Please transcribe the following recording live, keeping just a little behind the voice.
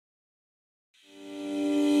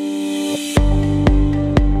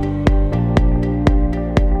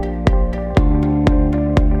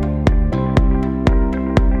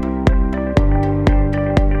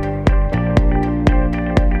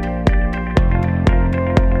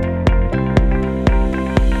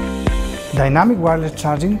Dynamic wireless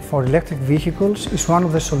charging for electric vehicles is one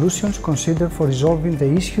of the solutions considered for resolving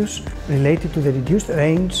the issues related to the reduced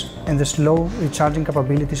range and the slow recharging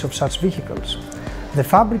capabilities of such vehicles. The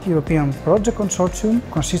Fabric European Project Consortium,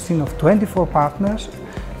 consisting of 24 partners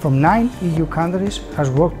from 9 EU countries, has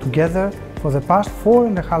worked together for the past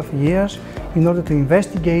 4.5 years in order to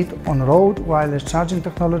investigate on-road wireless charging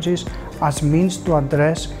technologies as means to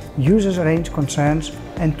address users' range concerns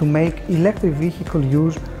and to make electric vehicle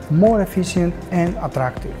use more efficient and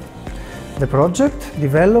attractive. The project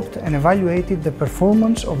developed and evaluated the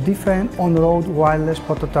performance of different on-road wireless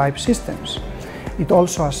prototype systems. It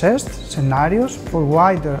also assessed scenarios for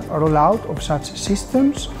wider rollout of such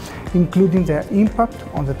systems, including their impact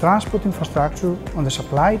on the transport infrastructure, on the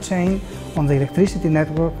supply chain, on the electricity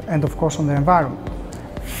network, and of course on the environment.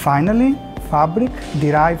 Finally, Fabric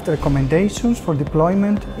derived recommendations for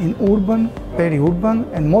deployment in urban, peri-urban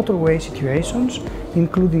and motorway situations,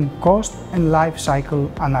 including cost and life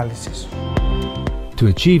cycle analysis. To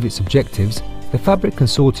achieve its objectives, the Fabric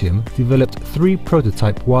Consortium developed 3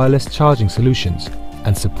 prototype wireless charging solutions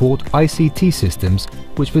and support ICT systems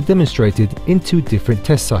which were demonstrated in 2 different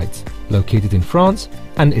test sites, located in France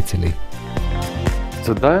and Italy.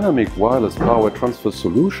 The dynamic wireless power transfer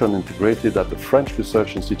solution integrated at the French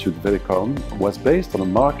research institute Vedecom was based on a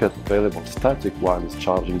market-available static wireless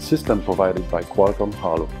charging system provided by Qualcomm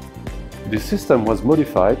Halo. This system was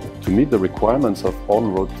modified to meet the requirements of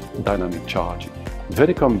on-road dynamic charging.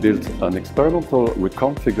 Vedecom built an experimental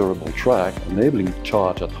reconfigurable track enabling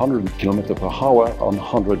charge at 100 km per hour on a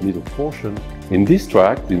 100-meter portion. In this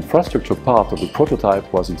track, the infrastructure part of the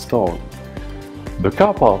prototype was installed. The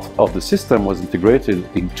car part of the system was integrated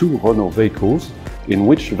in 2 Renault vehicles, in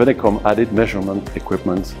which Vedecom added measurement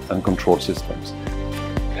equipment and control systems.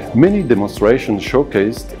 Many demonstrations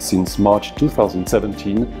showcased since March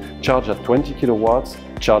 2017 charge at 20 kilowatts,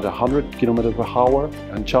 charge 100 km per hour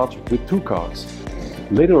and charge with 2 cars.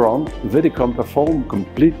 Later on, Vedecom performed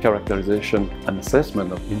complete characterization and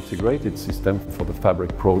assessment of integrated system for the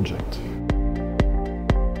Fabric project.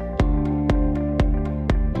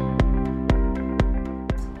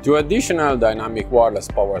 2 additional dynamic wireless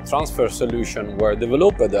power transfer solutions were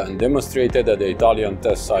developed and demonstrated at the Italian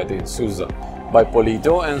test site in Susa by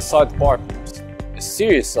Polito and site partners. A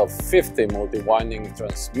series of 50 multi-winding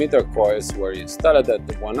transmitter coils were installed at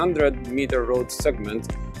the 100-meter road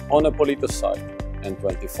segment on a Polito site, and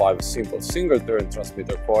 25 simple single-turn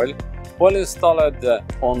transmitter coils were installed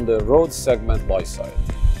on the road segment by site.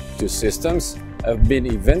 2 systems have been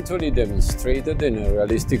eventually demonstrated in a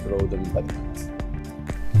realistic road embedment.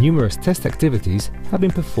 Numerous test activities have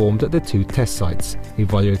been performed at the 2 test sites,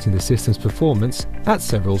 evaluating the system's performance at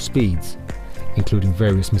several speeds, including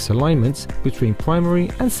various misalignments between primary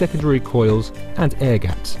and secondary coils and air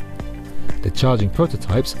gaps. The charging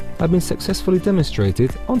prototypes have been successfully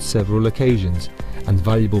demonstrated on several occasions, and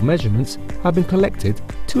valuable measurements have been collected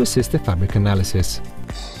to assist the Fabric analysis.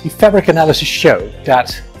 The Fabric analysis showed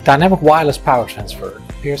that dynamic wireless power transfer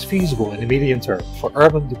appears feasible in the medium term for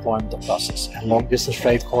urban deployment of buses and long-distance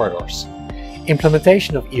freight corridors.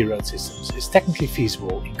 Implementation of e-road systems is technically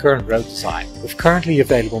feasible in current road design with currently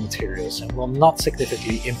available materials and will not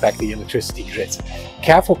significantly impact the electricity grid.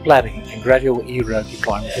 Careful planning and gradual e-road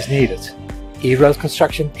deployment is needed. E-road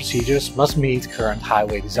construction procedures must meet current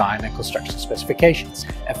highway design and construction specifications,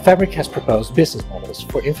 and Fabric has proposed business models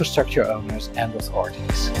for infrastructure owners and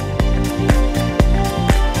authorities.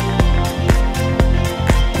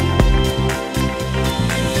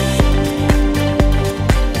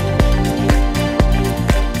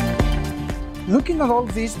 Looking at all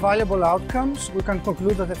these valuable outcomes, we can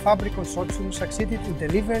conclude that the Fabric Consortium succeeded in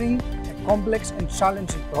delivering a complex and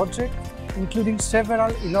challenging project, including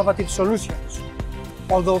several innovative solutions.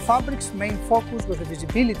 Although Fabric's main focus was the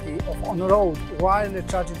visibility of on-road wireless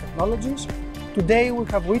charging technologies, today we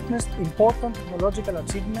have witnessed important technological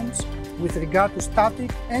achievements with regard to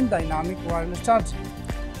static and dynamic wireless charging.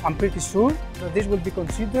 I'm pretty sure that this will be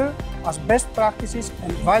considered as best practices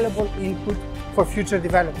and valuable input for future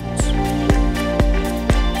developments.